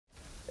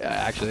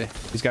actually.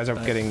 These guys are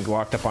getting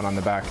walked up on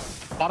the back.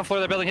 Bottom floor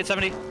of the building hit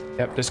 70.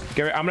 Yep, just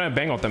get, I'm gonna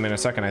bang ult them in a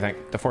second, I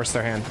think, to force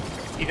their hand.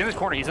 He's in this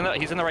corner. He's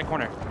in the right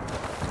corner.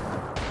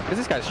 Is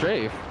this guy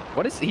strafe?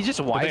 What is he just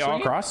wide? Did they all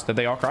cross? Did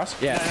they all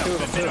cross? Yeah.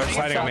 They're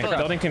sliding on me.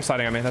 Building team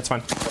sliding on me. That's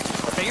fine.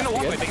 Banging the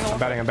walkway. I'm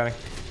betting. I'm betting.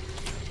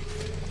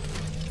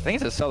 I think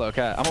it's a solo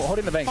cat. I'm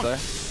holding the bank though.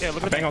 Yeah,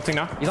 look at bang ulting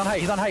now. He's on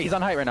height. He's on height. He's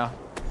on height right now.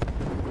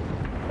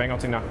 Bang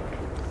ulting now.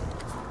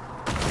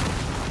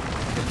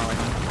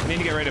 I need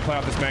to get ready to play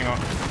out this bang ult.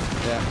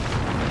 Yeah.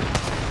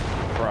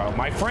 Bro,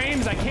 my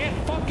frames, I can't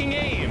fucking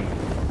aim.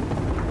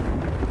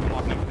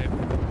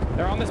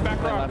 They're on this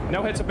back row.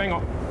 No hits of bang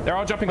ult. They're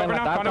all jumping over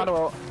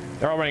now.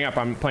 They're all running up.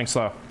 I'm playing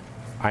slow.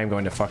 I am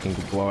going to fucking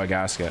blow a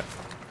gasket.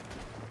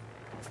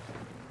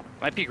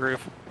 Might be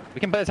groove. We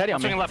can put his head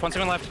on me. One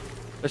swinging left.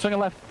 They're swinging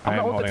left. I'm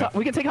gonna ult it.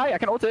 We can take height. I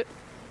can ult it.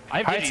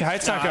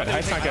 Height's not good.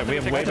 Height's not good. We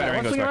have way better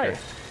angles back here.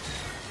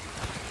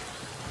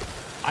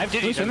 I have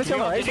digis. Swing this on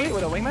the right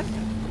with a wingman.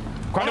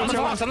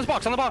 Conduit's on this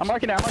box. I'm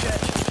marking it.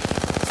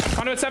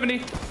 Conduit 70.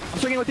 I'm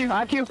swinging with you. I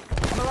have Q. On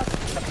the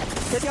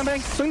left. Hit the on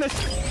bang. Swing this.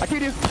 I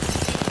Q'd you.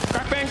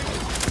 Crack bang.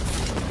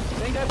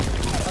 Bang dead.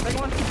 I'm bang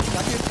one.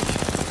 Got you.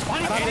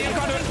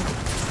 Conduit.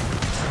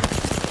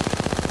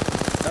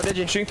 No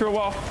digi. Shooting through a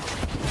wall.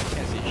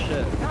 Can't see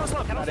shit. Cannon's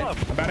low.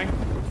 I'm batting.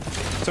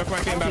 Soak my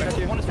feet, I'm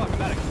batting. One is fucking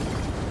batting.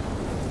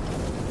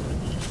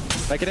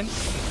 Make it in.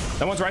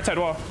 That one's right side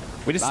wall.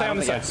 We just stay on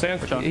the side. Stay on.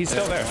 He's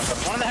still there.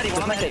 One on the heady.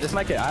 One on the heady. Just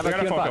make it. I have We got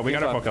our Foco. We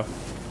got our Foco.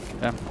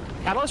 Yeah.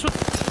 Catalyst was...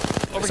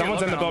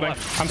 Someone's in the building.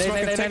 I'm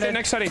smoking. Take the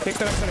next study. Take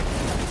the next study.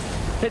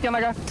 Hit the on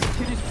that guy.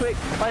 GG's quick.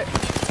 Fight.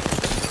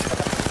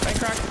 Bang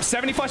crack.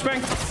 70 flush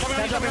bang.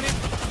 70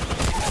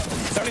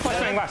 flush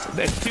bang last.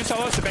 Two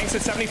solos. The bang's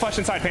at 70 flush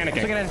inside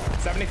panicking.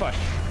 70 flush.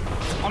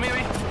 On me.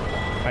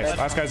 Nice.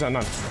 Last guy's on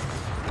none.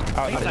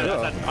 On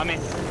me.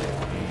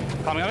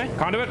 Coming on me.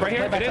 Conduit right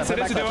here. It is a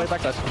duo.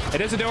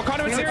 It is a duo.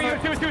 Conduit's near you. Two.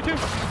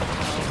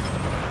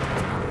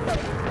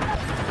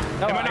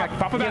 Am I not?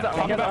 Pop him back.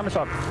 Pop him back. Armor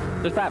swap.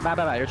 Just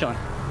bat. You're chilling.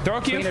 Throw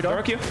a Q. Throw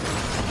a Q.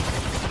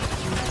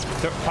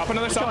 Pop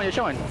another salt. You're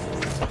showing.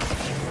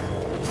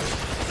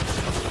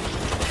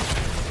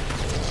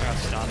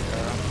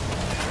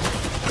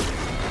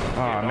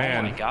 Oh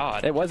man. Oh my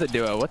god. It was a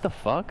duo. What the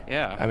fuck?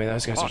 Yeah. I mean,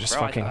 those guys are just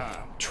fucking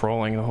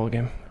trolling the whole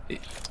game.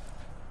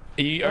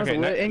 Okay,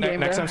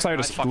 next time, Slayer,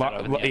 just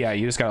yeah,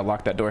 you just gotta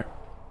lock that door.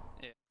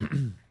 All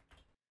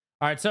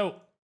right, so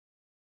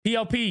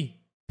PLP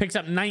picks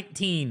up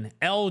 19,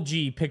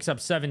 LG picks up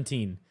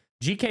 17,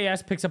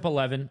 GKS picks up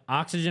 11,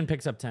 Oxygen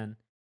picks up 10.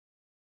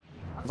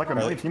 It's like a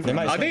million teams. They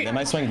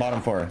might swing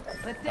bottom 4.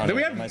 Do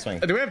we have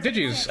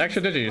digis?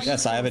 Extra digis?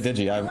 Yes, I have a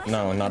digi.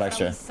 No, not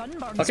extra.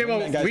 Okay, well,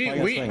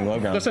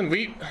 listen,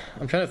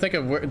 I'm trying to think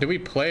of do we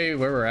play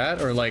where we're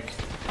at, or like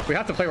we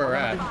have to play where we're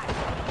at.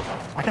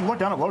 I can look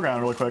down at low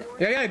ground really quick.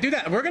 Yeah, do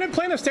that. We're gonna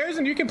play on the stairs,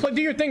 and you can do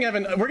your thing,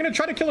 Evan. We're gonna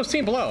try to kill this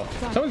team below.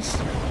 Someone's.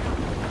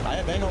 I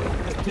have angle.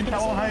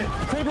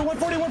 Kraber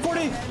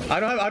 140.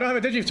 I don't have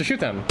a digi to shoot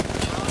them.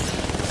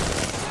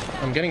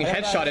 I'm getting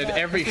headshotted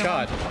every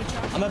shot.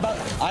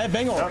 I have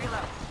bangle. I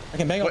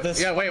can bangle this.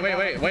 Yeah, wait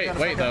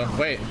though.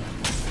 Wait.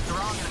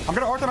 I'm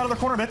gonna arc them out of the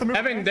corner. They have to move.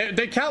 Evan,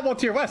 they catwalk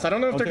to your west. I don't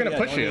know if they're gonna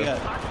push you.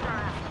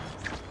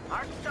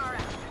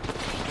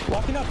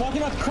 Walking up.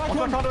 Crack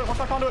one. What's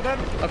that conduit dead?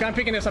 Okay, I'm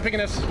picking this. I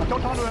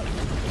killed conduit.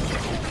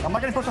 I'm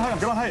not getting pushed to height. I'm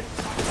good on height.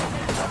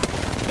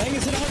 Bang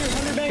is hit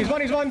 100 bang. He's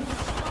one.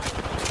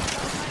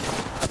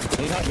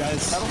 He's hot,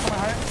 guys.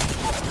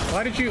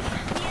 Why did you,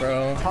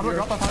 bro? Conduit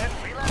dropped off height.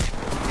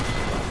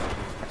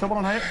 I killed one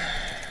on height.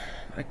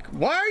 Like,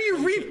 why are you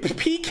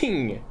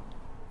re-peeking?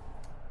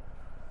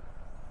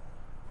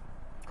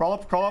 Crawl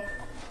up.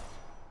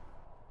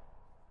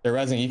 They're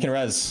rezzing. You can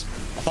res.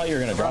 I thought you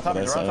were gonna drop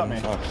it.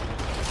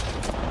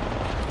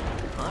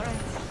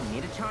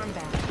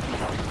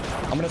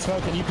 I'm gonna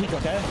smoke and you peek,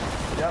 okay?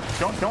 Yep.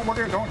 Don't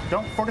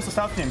focus the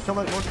south team. Kill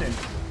the north team.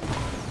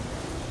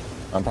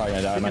 I'm probably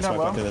gonna die. I might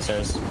smoke up through the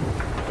stairs.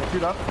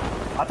 Shoot up. I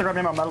have to grab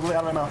ammo. I'm out of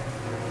ammo.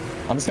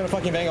 I'm just gonna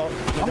fucking bang out.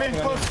 I'm in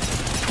close.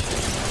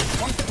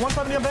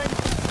 170 on bang.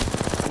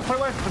 Play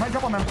away. They might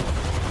jump on them.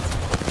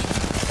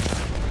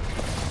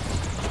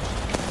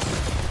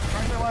 Try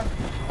and stay alive.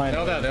 They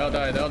all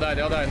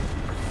died.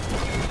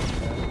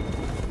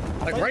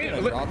 Like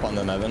drop on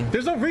them, Evan.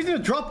 There's no reason to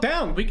drop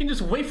down. We can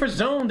just wait for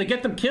zone to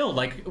get them killed.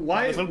 Like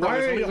why I'll be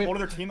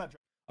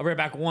right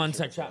back. One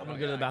sec, chat. I'm gonna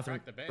go to the bathroom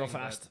real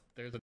fast.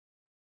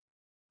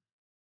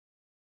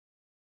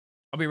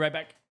 I'll be right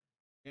back.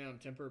 Yeah, I'm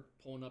temper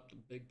pulling up the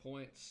big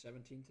point,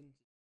 17th.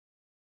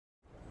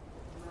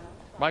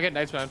 Might get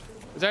nades, man.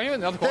 Is there anyone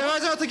in the other corner?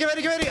 Yeah,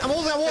 get ready. I'm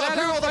holding.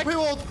 I'm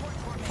pre-walled.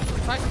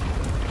 Nice.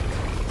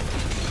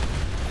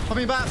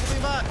 Coming back.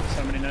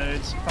 So many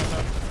nades.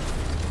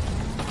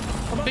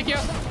 Pick you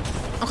up.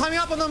 I'm climbing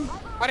up on them.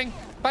 Fighting.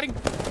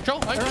 Control.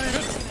 Good.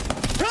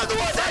 Grab the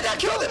one dead. I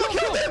killed him.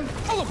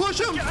 Push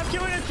him. I'm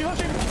killing him.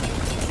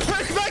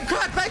 Back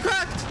cracked.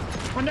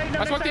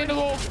 I smoked the end of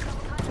the wall.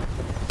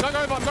 Don't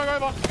go over.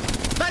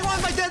 Back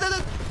one, dead.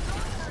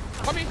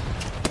 Come in.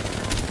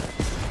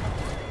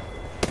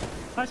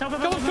 Nice, help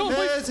him.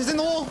 Yes, he's in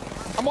the wall.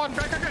 I'm one.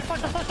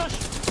 Flash.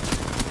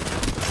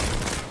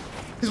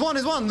 He's one.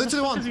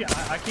 Literally one.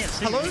 I can't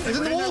see. Hello? He's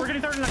in the wall. We're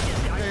getting third and I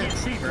can't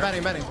see, bro.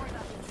 Banning.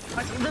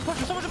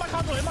 Someone's in my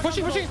console.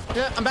 Pushing.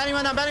 Yeah, I'm banning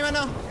right now.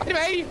 I need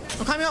 80.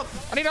 I'm climbing up.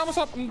 I need almost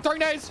up. I'm throwing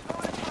nades.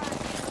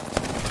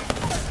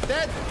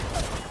 Dead.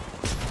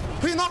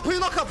 Put your knock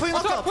up. Put it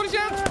down. Watch out.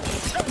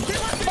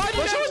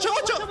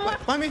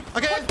 Behind me.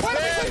 Okay.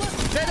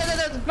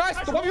 Dead. Nice.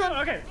 The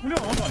 1v1. Okay, we're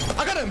doing one.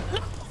 I got him.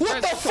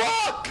 What the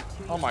fuck?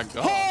 Oh my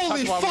god.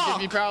 Holy That's why fuck. we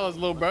give you prowlers,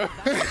 little bro.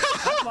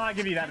 That's why I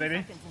give you that,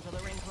 baby.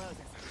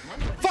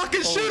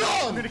 Fucking shoot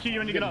I'm on. gonna kill you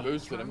when you get up.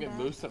 I'm getting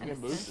boosted.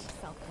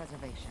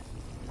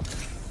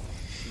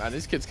 Man,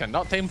 these kids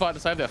cannot team fight to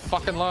save their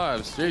fucking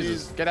lives.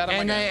 Jesus, get out of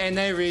my game.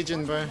 NA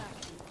region, bro.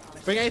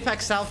 Bring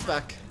Apex South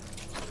back.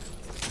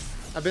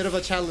 A bit of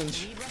a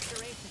challenge.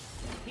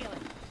 Wait,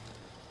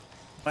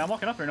 I'm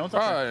walking up here. No one's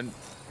up here.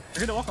 You're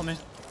good to walk on me.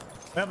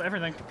 We have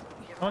everything.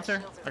 No one's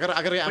here. I gotta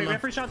get Wait, ammo. we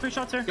have 3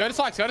 shots here. Go to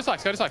slicks.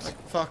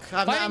 Fuck, I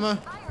have no ammo.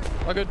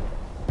 Oh, good.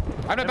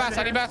 I need bats.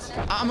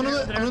 I'm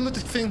gonna loot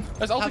the thing.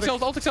 There's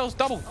ultic cells,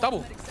 double.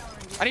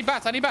 I need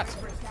bats.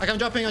 Okay, I'm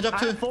dropping 2. I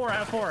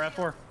have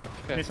 4.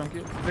 Okay. Need some.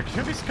 There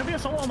could be a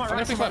solo on my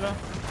right somewhere, though.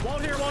 Wall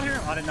here.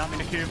 I did not mean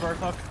to queue, bro.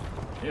 Fuck.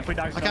 If we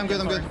die, Okay, I'm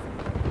good. In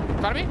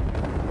front of me.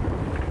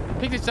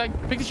 Pick this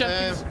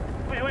shed.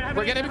 Wait,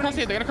 we're getting across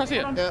here. They're gonna cross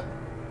here. Yeah.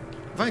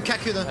 Find cat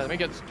queue then. Let me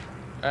get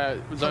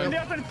zone.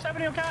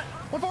 70 on cat.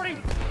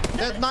 140.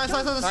 Yeah, nice.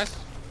 Nice.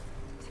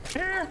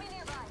 Here.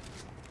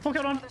 Full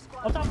kill on.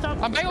 Up top.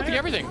 I'm bang ulting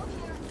everything.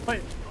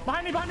 Wait.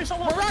 Behind me,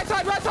 solo. We're right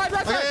side.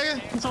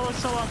 Okay. Solo.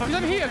 He's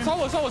over here.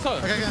 Solo. Okay.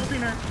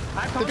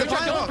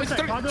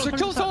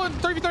 Kill Solo in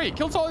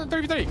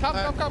 3v3. Come.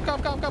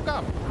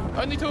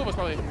 Only 2 of us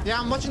probably.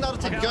 Yeah, I'm watching the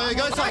other team.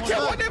 Go side.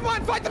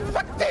 One. Fight the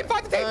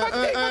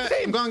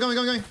team. I'm going.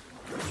 I'm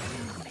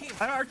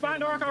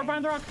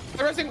behind the rock.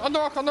 They're resting on the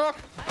rock.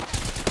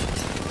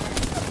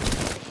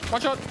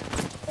 One shot.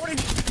 40.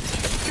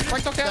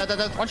 Right stock down.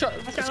 Dead. One shot.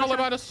 Solo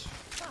behind us.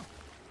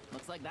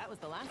 Looks like that was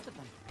the last of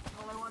them.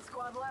 Only 1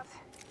 squad left.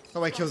 Oh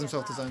wait, kills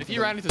himself to zone. If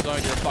you ran into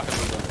zone, you're a fucking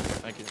loser.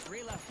 Thank you.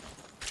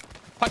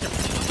 Punch him.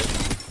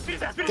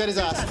 Get his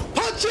ass.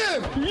 Punch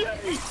him!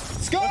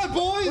 Let's go,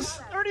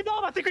 boys! 30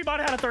 bomb. I think we might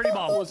have had a 30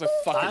 bomb. That was a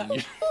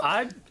fucking.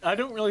 I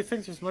don't really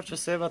think there's much to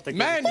say about the game.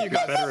 Man, you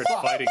got better at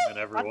fighting than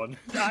everyone.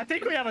 I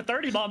think we have a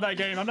 30 bomb that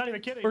game. I'm not even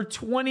kidding. For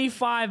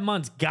 25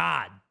 months,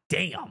 god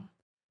damn.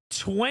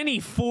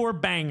 24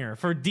 banger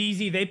for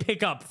DZ. They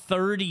pick up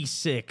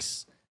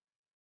 36.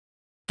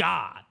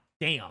 God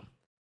damn.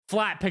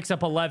 Flat picks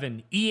up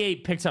 11.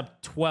 E8 picks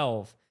up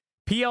 12.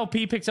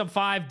 PLP picks up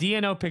 5.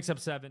 DNO picks up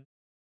 7.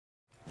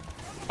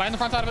 Fight in the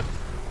front side of it.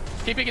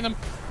 Keep picking them.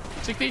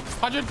 60,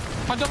 100.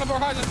 100 on the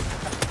horizon.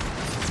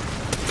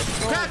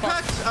 Cracked.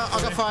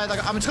 I got fired.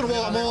 I'm just gonna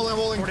wall. I'm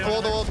walling.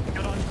 Wall the wall.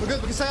 We're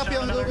good. We can stay up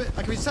here a little bit.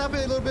 Can we stay up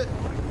here a little bit?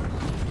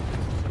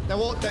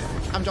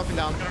 I'm dropping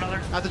down. I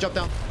have to drop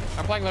down.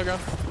 I'm playing logo.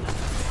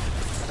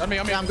 On me.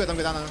 Yeah, I'm good. Down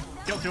now.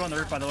 Kill 2 on the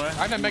roof, by the way.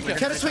 I didn't make it.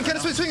 Can it swing.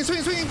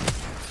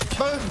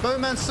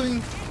 Bowman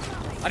swing.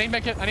 I need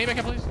make it,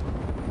 please.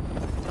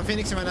 I'm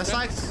phoenixing right now.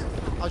 Sykes.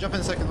 I'll drop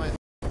in a second, wait.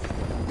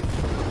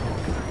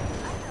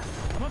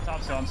 I'm on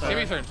top, so I'm sorry.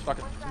 Give me turns. Fuck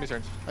it. Give me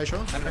turns. Are you sure?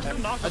 I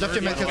dropped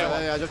your medkit.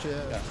 Yeah, I dropped you.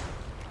 Yeah.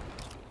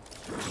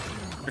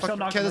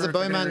 Okay, there's a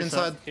bowman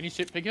inside. Can you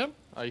pick him?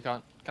 Oh, you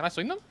can't. Can I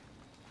swing them?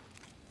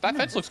 That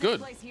fence looks good.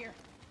 Well,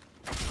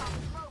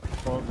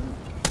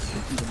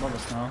 he's above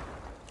us now.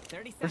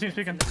 Where's he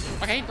speaking?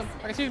 I can hit them.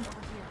 I can see him.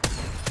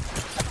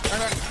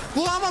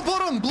 Blue armor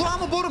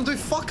bottom. Do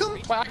fuck him?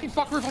 Wait, I can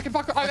fuck roof. I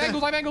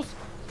have angles.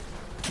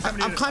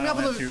 I'm climbing up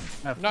on the.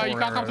 No, you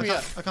can't come to me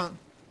yet. I can't.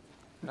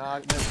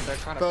 No, they're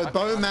kind of.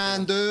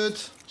 Bowman, dude.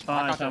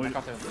 I can't do it.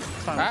 We're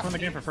playing the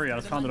game for free. I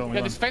just found it only.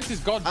 Yeah, this fence is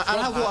god. I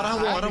don't have wall.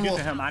 I need to get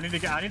to him. I need to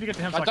get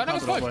to him. I don't have a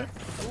smoke.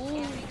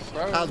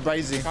 That was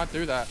crazy. You can't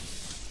do that.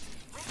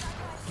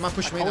 You might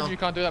push me I told now. you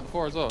can't do that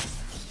before as well.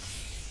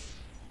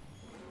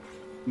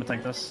 I'm gonna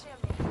tank this.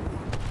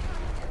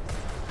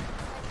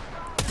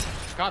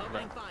 Can't,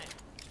 bro.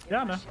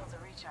 Yeah, no.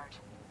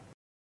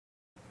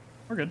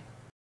 We're good.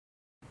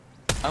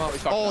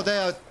 Oh, they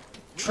are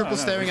triple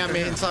staring at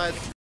me inside.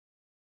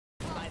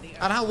 I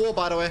don't have wall,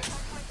 by the way.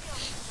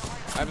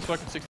 I haven't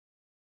spoken 16.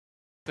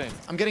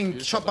 I'm getting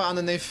shot by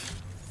underneath.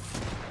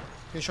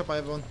 Getting shot by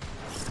everyone.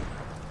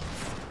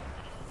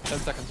 10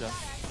 seconds, yeah.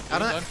 I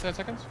don't know. 10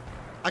 seconds?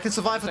 I can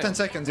survive for 10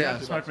 seconds, yeah.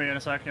 Smoke me in a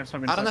sec. I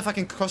don't know if I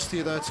can cross to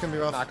you though, it's gonna be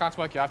rough. Nah, I can't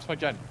smoke you, I have to smoke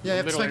Jen. Yeah, you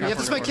have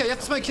to smoke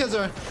here,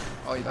 Zero.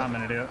 Oh, you I'm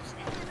an idiot.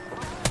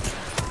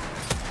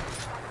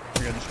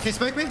 Can you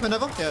smoke me?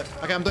 Whenever? Yeah.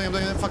 Okay, I'm doing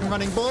it. Fucking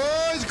running.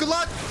 Boys, good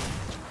luck!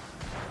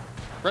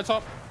 Red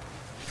top.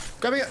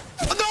 Grabbing it.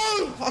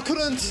 Oh, no! I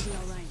couldn't!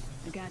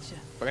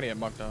 We're gonna get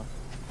mugged though.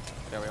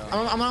 There we are.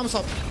 I'm almost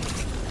up.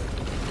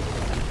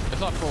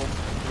 It's not full.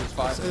 It's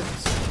 5.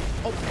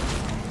 Oh.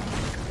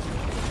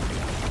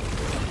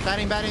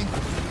 Batting.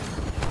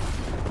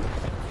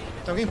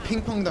 I'm getting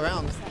ping-ponged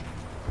around.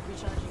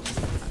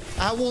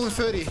 I have wall in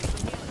 30.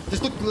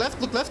 Just look left,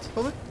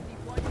 probably.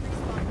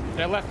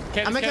 Yeah, left.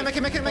 I'm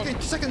making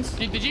 2 seconds.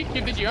 Did you?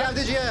 Did you? Yeah,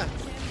 did you? Yeah.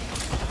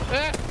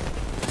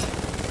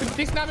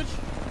 Decent damage.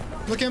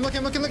 Look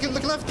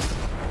left.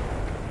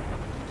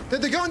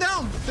 They're going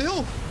down the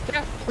hill.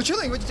 Yeah. We're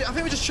chilling. I think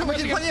we're just chilling.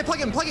 Plug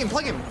him.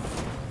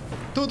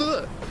 Do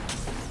it.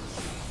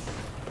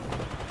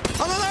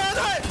 Oh no!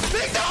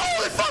 Big damage!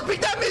 Holy fuck!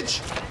 Big damage!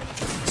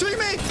 Swing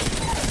me!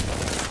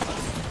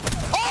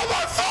 Oh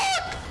my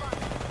fuck!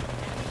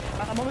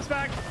 I'm almost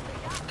back.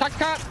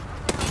 Cut.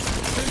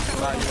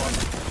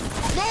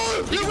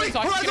 No! You're weak!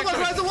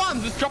 Horizon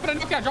 1! Just drop it and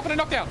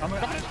knockdown.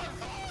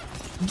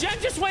 Jen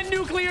just went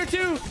nuclear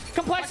too.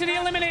 Complexity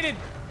eliminated.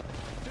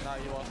 No,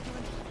 you lost.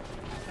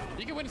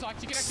 You can win,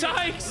 Sykes.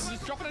 Sykes!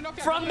 Just drop it and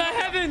knockdown. From the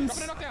heavens!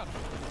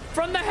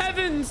 From the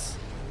heavens!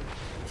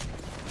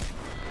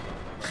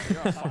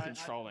 You're fucking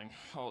trolling.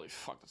 Holy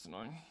fuck, that's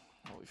annoying.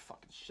 Holy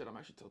fucking shit, I'm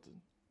actually tilted.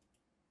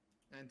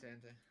 Ante.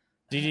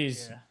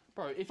 GG's. Yeah.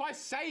 Bro, if I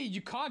say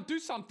you can't do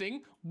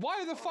something,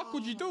 why the fuck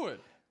would you do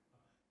it?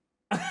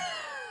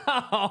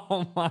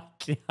 Oh my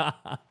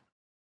god.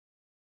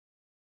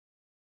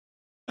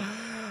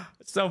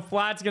 So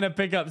Flat's gonna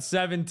pick up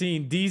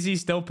 17. DZ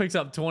still picks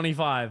up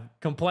 25.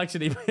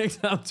 Complexity picks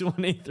up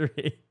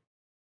 23.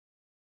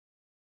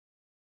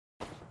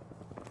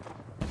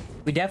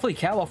 We definitely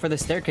catwalk for the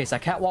staircase. I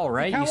catwall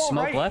right, you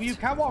smoke left. You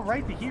catwall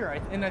right to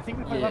here, and I think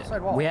we play left side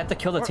wall. We have to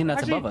kill the team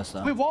that's above us,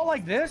 though. We wall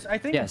like this? I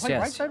think we play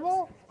right side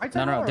wall?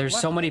 No, there's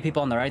so many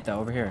people on the right, though,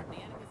 over here. I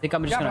think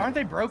I'm just gonna... but aren't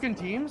they broken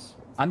teams?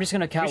 I'm just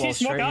gonna catwall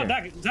straight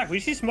here. Zach, we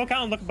see smoke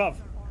out and look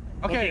above.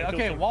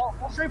 Okay, wall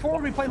straight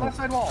forward, we play left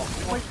side wall.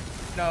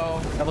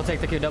 No. Double take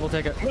the queue, double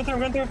take it. I'm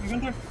going through.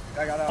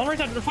 I got out. On the right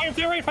side,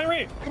 fight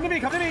right. Come to me.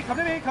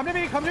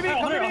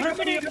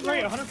 150.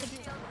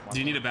 Do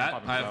you need a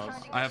bat?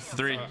 I have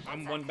 3.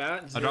 I'm 1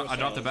 bat. I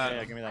dropped the bat.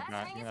 Yeah, give me that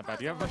bat.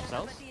 Do you have a bunch of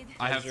cells?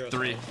 I have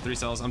 3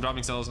 cells. I'm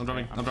dropping cells. I'm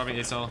dropping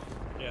 8 cell.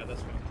 Yeah,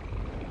 that's fine. I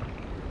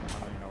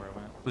don't even know where it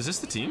went. Was this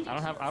the team? I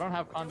don't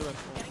have conduit.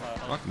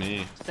 Fuck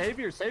me. Save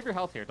your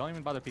health here. Don't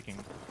even bother peeking.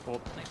 Well,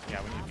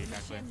 yeah, we need to peek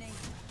actually.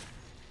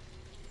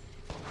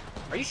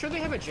 Are you sure they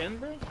have a gen,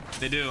 bro?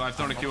 They do. I've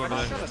thrown a Q over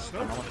there.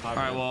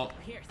 Alright, well.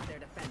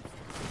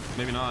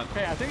 Maybe not.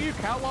 Okay, I think you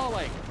catwall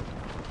like...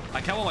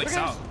 I catwall like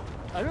south.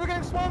 I think we're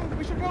getting swung.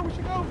 We should go.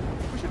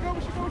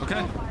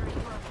 Okay.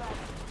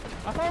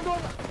 I found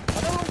one.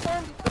 Another one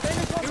stormed. The thing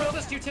is one. Do all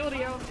this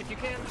utility out if you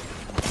can.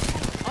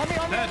 On me.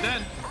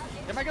 Dead.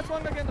 Am I get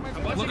swung again?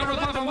 Look over the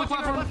platform.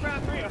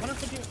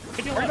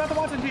 Worry about the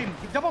Watson team.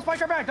 Double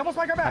spike our back. I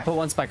put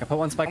one spike. I'm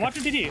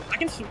watching DT.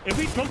 If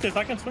we smoke this,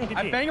 I can swing DT.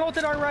 I bang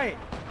ulted our right.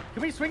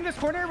 Can we swing this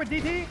corner with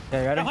DT?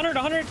 Yeah, ready?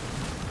 100.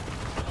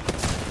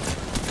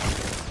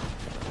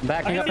 I'm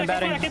backing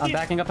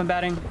up and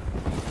batting.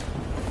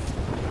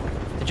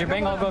 Did your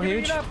bang all go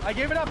huge? I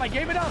gave it up.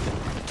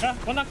 Yeah,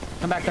 one knock.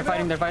 Come back, they're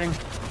fighting. Yeah.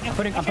 I'm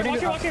putting a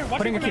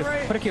Q.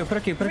 Put a Q.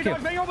 Can we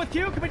dog bang on with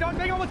Q?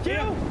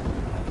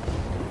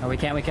 No, we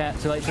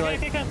can't. Too late.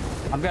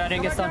 I'm good, I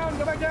didn't get stunned.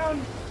 Go back down.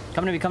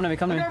 Come to me. On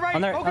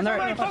there.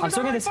 I'm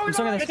swinging this.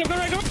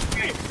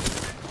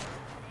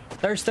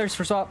 Thirst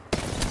for swap.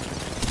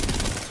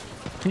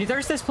 Can you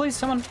thirst this, please,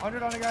 someone?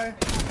 100 on a guy.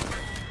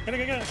 Get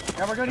it.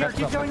 Yeah, we're good here.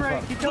 Keep killing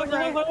right.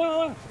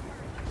 I'm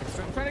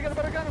trying to get a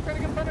better gun. I'm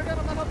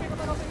not helping.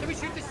 Can we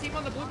shoot this team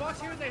on the blue box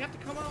here? They have to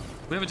come out.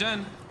 We have a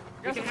gen.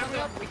 We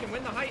can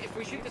win the height if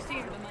we shoot this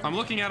team. I'm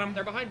looking at him.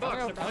 They're behind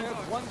box.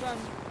 One gun.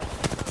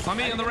 On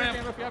me on the ramp.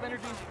 If you have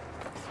energy.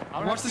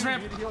 Watch this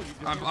ramp.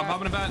 I'm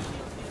popping a bat.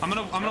 I'm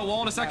gonna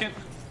wall in a second.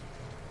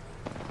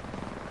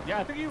 Yeah,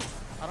 I think you.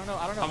 I don't know.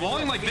 I'm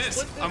walling like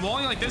this.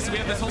 We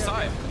have this whole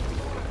side.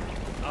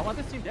 I want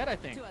this team dead, I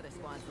think. 2 other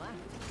squads left.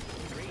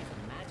 3 is a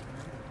magic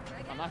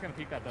number. I'm not gonna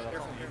peek that though.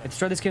 Let's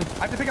destroy this Q. I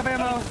have to pick up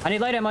ammo. I need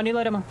light ammo. I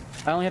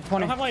only have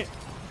 20. I don't have light.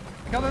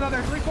 Killed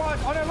another 3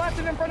 squads on their left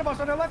and in front of us.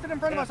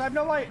 I have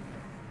no light.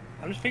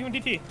 I'm just peeking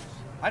with DT.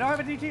 I don't have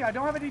a DT.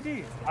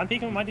 I'm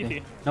peeking with my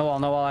DT. No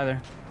wall either.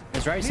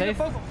 It's right,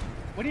 safe.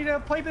 We need to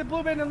play the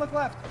blue bin and look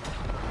left.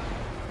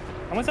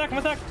 I'm one sec.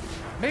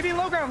 Maybe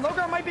low ground. Low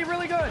ground might be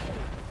really good.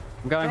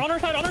 I'm going. They're on our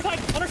side. I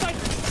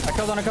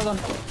killed one.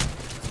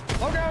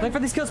 Low ground. Play for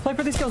these kills.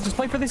 Just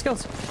play for these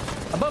kills.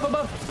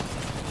 Above.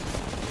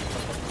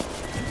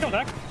 Kill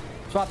Zach.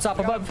 Swap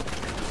above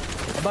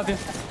you.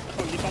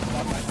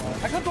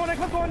 I clipped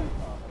one.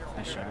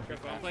 Nice shot.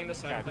 I'm playing this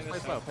side. Play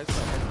slow. We're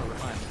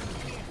fine.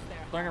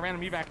 Throwing a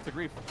random evac to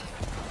grief.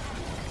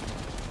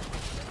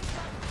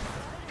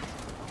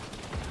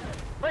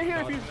 Right here,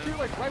 if you shoot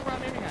like right where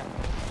I'm aiming at.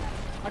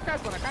 I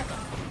crashed one.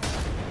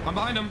 I'm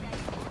behind him.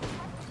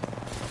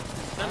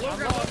 Low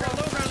ground.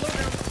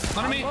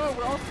 Under me. Oh,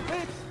 we're all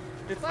split.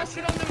 It's not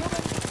shit on them.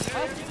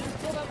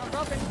 I'm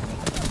dropping.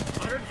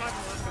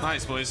 105.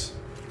 Nice, boys.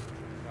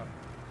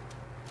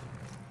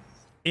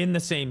 In the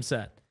same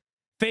set.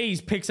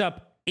 FaZe picks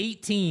up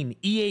 18.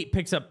 E8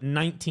 picks up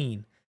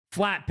 19.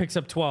 Flat picks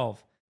up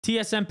 12.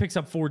 TSM picks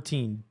up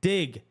 14.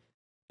 Dig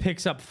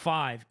picks up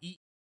 5.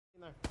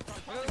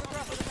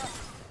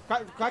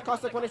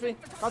 Cost like 1 HP.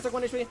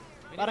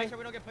 We need to make sure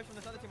we don't get pushed from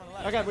this other team on the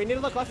left. Okay, we need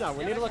to look left now.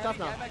 We need to look left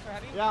now.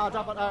 Yeah, I'll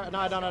drop it. No. Dude,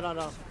 I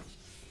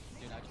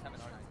just have an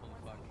R9. Holy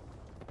fuck.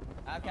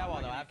 I have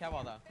catwall though.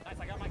 Nice,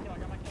 I got my kill.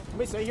 Can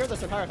we stay here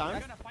this entire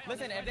time?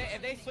 Listen,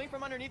 if they swing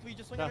from underneath, we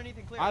just swing underneath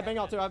and clear. I have bang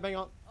ult too. I have bang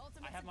ult.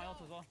 I have my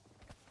ult as well.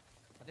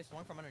 If they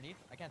swung from underneath,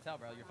 I can't tell,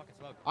 bro. You're fucking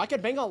smoked. I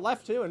could bang ult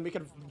left too, and we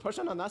could push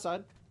in on that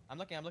side. I'm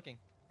looking.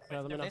 Yeah,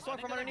 let me know. They swung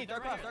from underneath. They're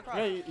across.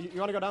 Yeah, you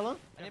want to go down low?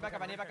 I need back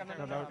up. No,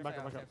 back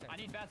up. I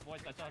need bats,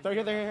 boys. They're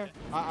here.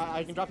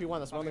 I can drop you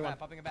one. That's only one.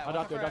 Popping it back. I'll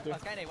drop you. Watch out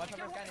for Skynet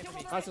for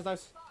me. Nice.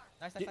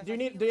 Nice.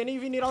 Do any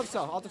of you need alt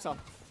cell? Alt cell.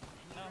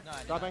 No,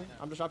 Dropping.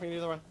 I'm just dropping it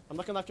either way. I'm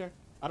looking left here.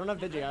 I don't have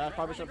Vigi. I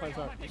probably should play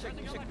top. You should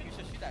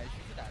shoot that.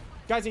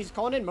 Guys, he's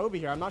calling in Moby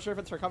here. I'm not sure if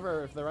it's for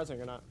cover or if they're resing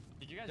or not.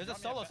 There's a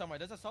solo somewhere.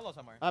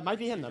 Might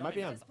be him. Might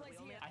be him.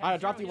 I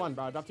dropped you one,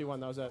 bro. I dropped you one.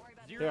 That was it.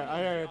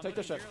 Here, take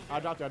this shit. I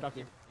dropped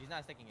you. He's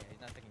not sticking it.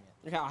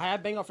 Okay, I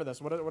have bang ult for this.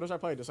 What is our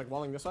play? Just like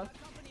walling this way?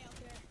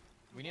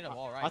 We need a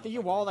wall, right? I think you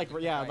wall like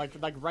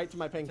right to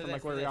my ping from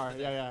like where we are.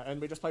 Yeah.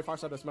 And we just play far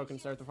side of smoke and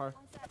stare at the far.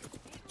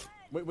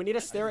 We need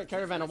to stare at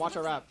Caravan and watch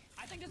our wrap.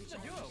 I think this is a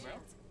duo, bro.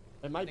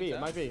 It might be.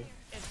 It's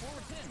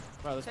forward 10.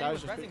 Bro, this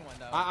guy's just...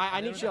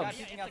 I need shields.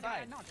 It's the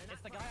guy I knocked.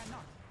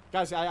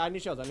 Guys, I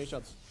need shields. I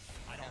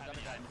don't have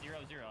any. I'm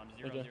 0-0. I'm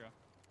 0-0.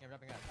 Yeah,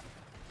 dropping out.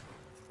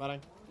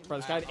 Batting. Bro,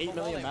 this guy had 8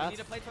 million bats. We need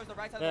to play towards the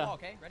right side of the wall,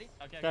 okay? Ready?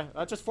 Okay.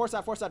 Let's just force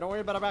that. Don't worry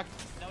about our back.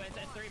 No, it's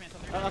 3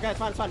 man. Okay, it's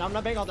fine. I'm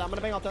gonna bang ult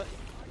it.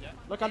 Yeah.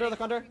 Look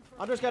under.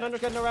 Under's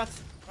good, no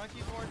rats.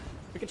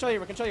 We can show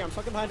you. I'm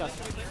fucking behind us.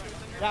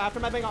 Yeah, after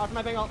my bang ult. I'm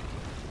backing up.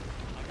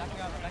 We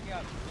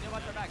need to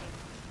watch our back.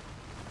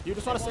 You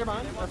just want to stay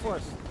behind or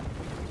force?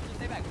 Just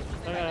stay back.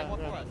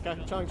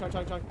 Okay, chilling.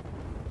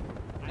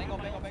 Bango.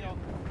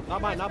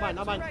 Not mine.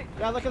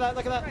 Yeah, look at that.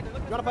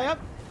 You wanna play up?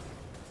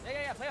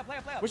 Yeah. Play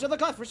up. We should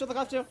look left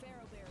too.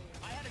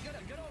 I had a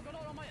good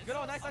ult on my end. Good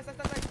ult. Nice. I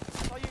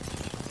saw you.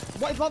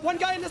 One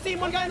guy in this team.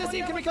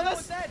 Can we kill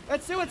this?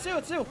 It's two.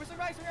 Swing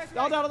right.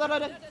 All down.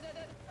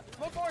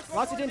 Smoke forward.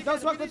 Lots of teams. No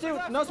smoke for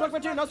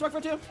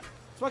two.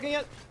 Smoking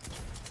it.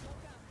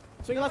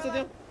 Swinging left to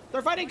two.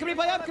 They're fighting. Can we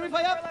play up?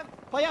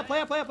 Play up.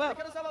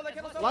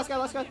 Last guy.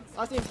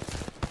 Last team.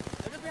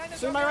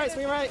 Swing my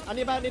right. I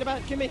need a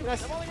bat. Kill me.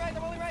 Nice. I'm only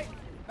right.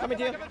 Coming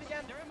to you. They're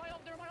in my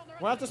ult. We're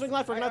gonna have to swing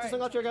left. We're gonna have to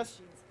swing left here, guys.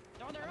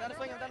 I'm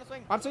down to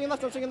swing. I'm swinging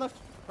left.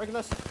 Breaking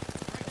this.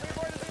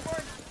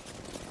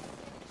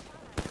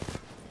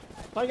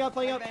 Playing up.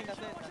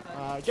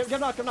 Give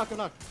knock.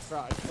 Bro,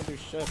 I can't do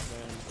shit,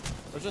 man.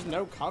 There's just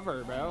no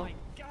cover, bro. Oh my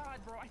god,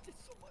 bro. I did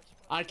so much.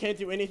 I can't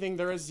do anything.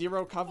 There is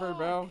 0 cover,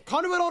 bro.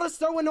 Conduit ult is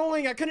so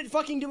annoying. I couldn't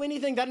fucking do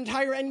anything that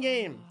entire end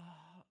game.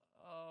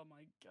 Oh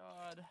my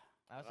god.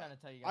 I was trying to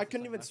tell you guys. I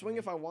couldn't even swing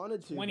if I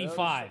wanted to.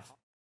 25.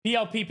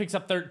 PLP picks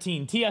up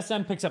 13.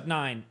 TSM picks up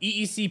 9.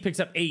 EEC picks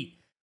up 8.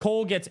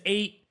 Cole gets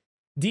 8.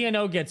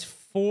 DNO gets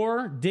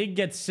 4. Dig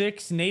gets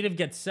 6. Native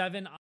gets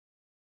 7.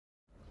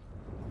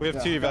 We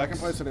have 2 evacs. I can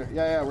place it here.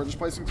 Yeah. We're just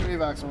placing 2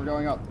 evacs and we're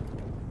going up.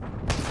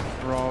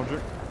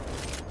 Roger.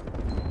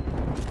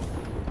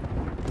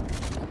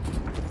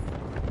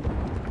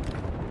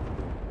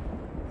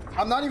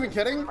 I'm not even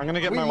kidding. I'm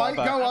gonna get my wall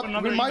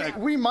back.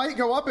 We might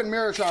go up in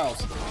Mirror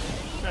Trials.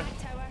 Okay.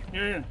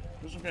 Here.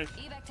 Just in case.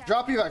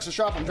 Drop evacs. Just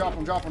drop them.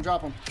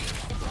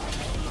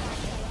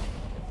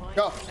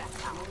 Go.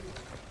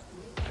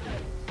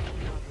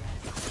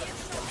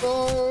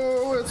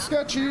 Oh, it's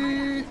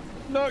sketchy.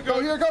 No,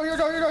 go here.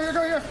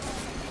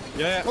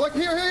 Yeah. Look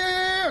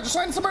here. Just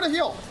find somewhere to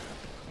heal.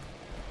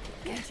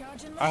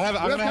 I'm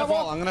gonna have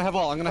wall.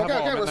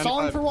 Okay, we're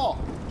stalling for wall.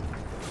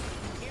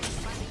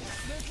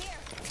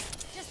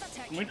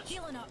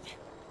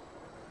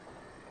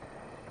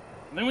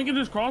 Then we can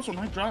just cross when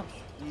Mike drops.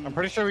 I'm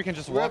pretty sure we can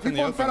just We have walk in the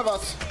people in open. front of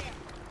us.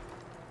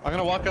 I'm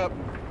gonna walk up.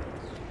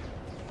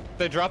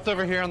 They dropped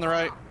over here on the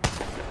right.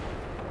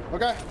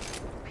 Okay.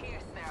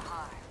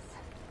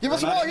 Give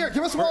us a wall here.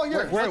 Give us a wall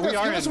here. Where we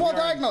are. Give us a wall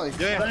diagonally.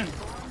 Yeah.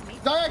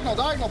 Diagonal.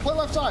 Play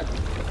left side.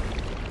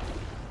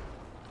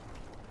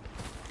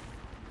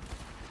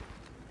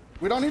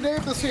 We don't need to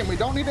ape this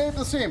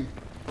team.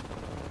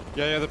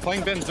 Yeah, they're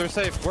playing bins. They're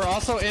safe. We're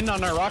also in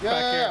on our rock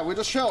back here. Yeah, we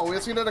just chill. We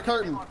just needed a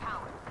curtain.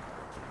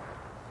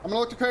 I'm gonna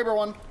look to Kraber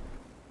one.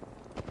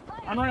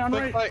 On right. One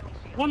right. I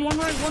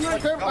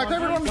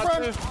Kraber one in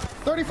front.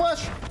 30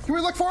 flash. Can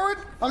we look forward?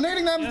 I'm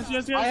nading them.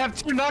 Yes. I have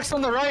 2 knocks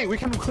on the right. We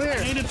can clear.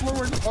 Naded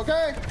forward.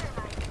 Okay.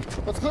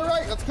 Let's clear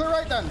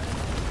right then.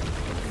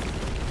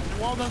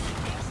 Wall does.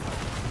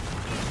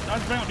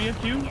 Dodge bound. Do you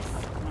have Q?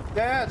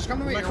 Yeah, just come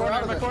to me. My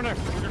corner. We're good.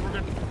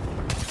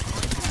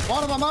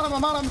 I'm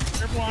on him.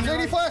 Careful,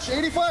 80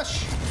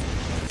 flash.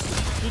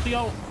 Shoot the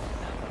ult.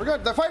 We're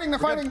good. They're fighting.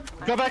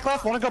 Go back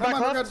left. Wanna go back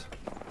left?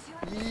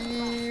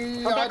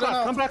 Yeah,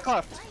 Come back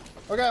left.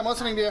 Okay, I'm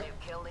listening to you.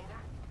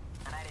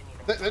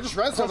 They just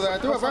rezzed over there. I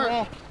threw a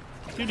bird.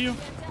 Shoot you.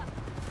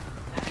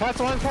 Cat's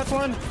one. Careful.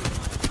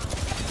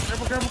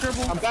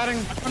 I'm batting.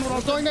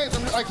 I'm throwing nades.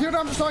 I queued.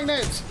 I'm just throwing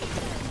nades.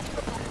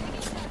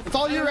 It's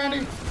all you,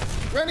 Randy.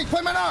 Randy,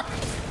 play my knock.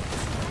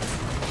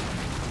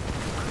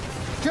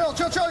 Chill.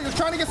 You're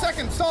trying to get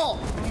second. Stall.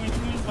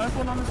 Last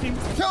one on the team.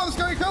 Kill him,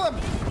 Scurry. Kill him.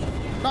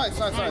 Nice.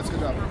 Good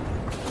job.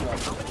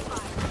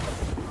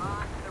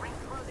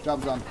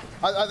 Job's done.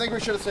 I think we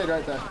should have stayed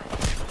right there.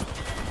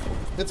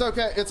 It's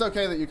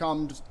okay that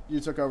you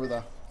took over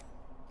though.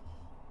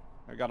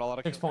 I got a lot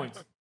of 6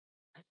 points.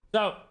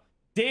 So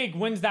Dig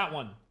wins that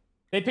one.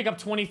 They pick up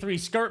 23.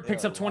 Skirt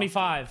picks up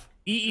 25.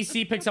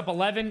 EEC picks up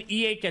 11.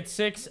 E8 gets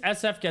 6.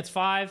 SF gets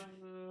 5.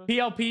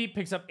 PLP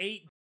picks up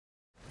 8.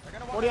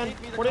 40 on 2.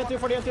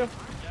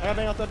 I got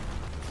bang outside.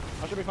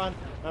 I should be fine.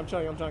 I'm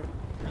chilling.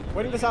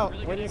 Waiting this out.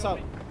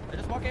 They're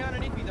just walking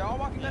underneath me. They're all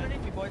walking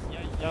underneath me, boys.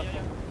 Yeah.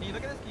 Can you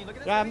look at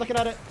this? Yeah, I'm looking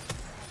at it.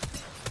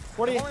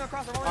 40.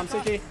 I'm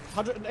CT.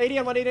 180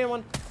 on 1, 80 on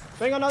 1.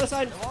 Bang on the other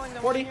side.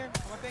 40.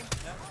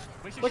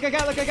 Look at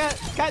cat.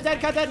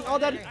 Cat dead. All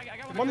dead.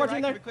 One more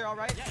team there.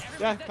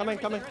 Yeah, coming.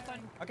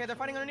 Okay, they're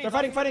fighting underneath.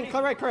 They're fighting.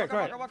 Correct.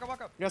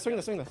 Walk up. Yeah, swing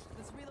this.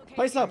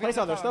 Play slow.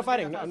 They're still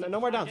fighting. No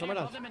more down.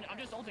 I'm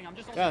just ulting.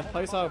 Yeah,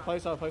 play slow.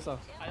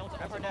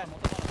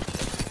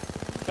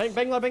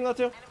 Bang low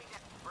too.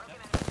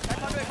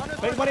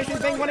 Bang 1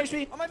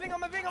 HP. On my ping.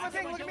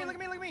 Look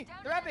at me.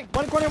 They're rapping.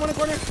 One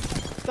corner.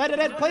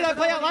 Dead. Play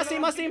out. Last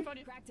team. Am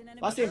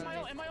I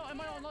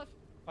on left?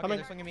 Okay,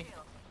 they're swinging me.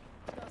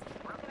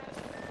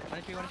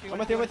 I'm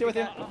with you.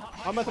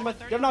 I'm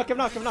with. Give knock.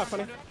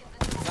 Funny.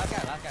 Last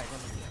guy.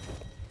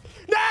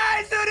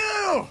 Nice to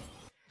do.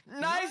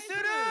 Nice.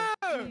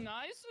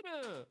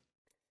 The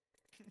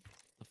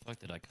fuck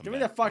did I come Get me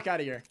the fuck out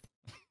of here.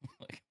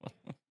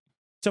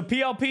 So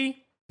PLP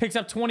picks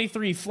up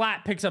 23.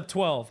 Flat picks up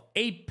 12.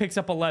 8 picks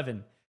up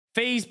 11.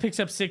 Phase picks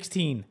up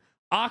 16.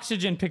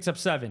 Oxygen picks up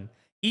 7.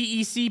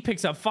 EEC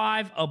picks up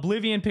 5.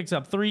 Oblivion picks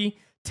up 3.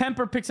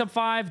 Temper picks up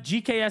 5.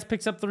 GKS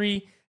picks up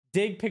 3.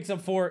 Dig picks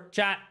up 4.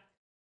 Chat,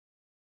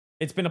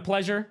 it's been a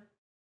pleasure.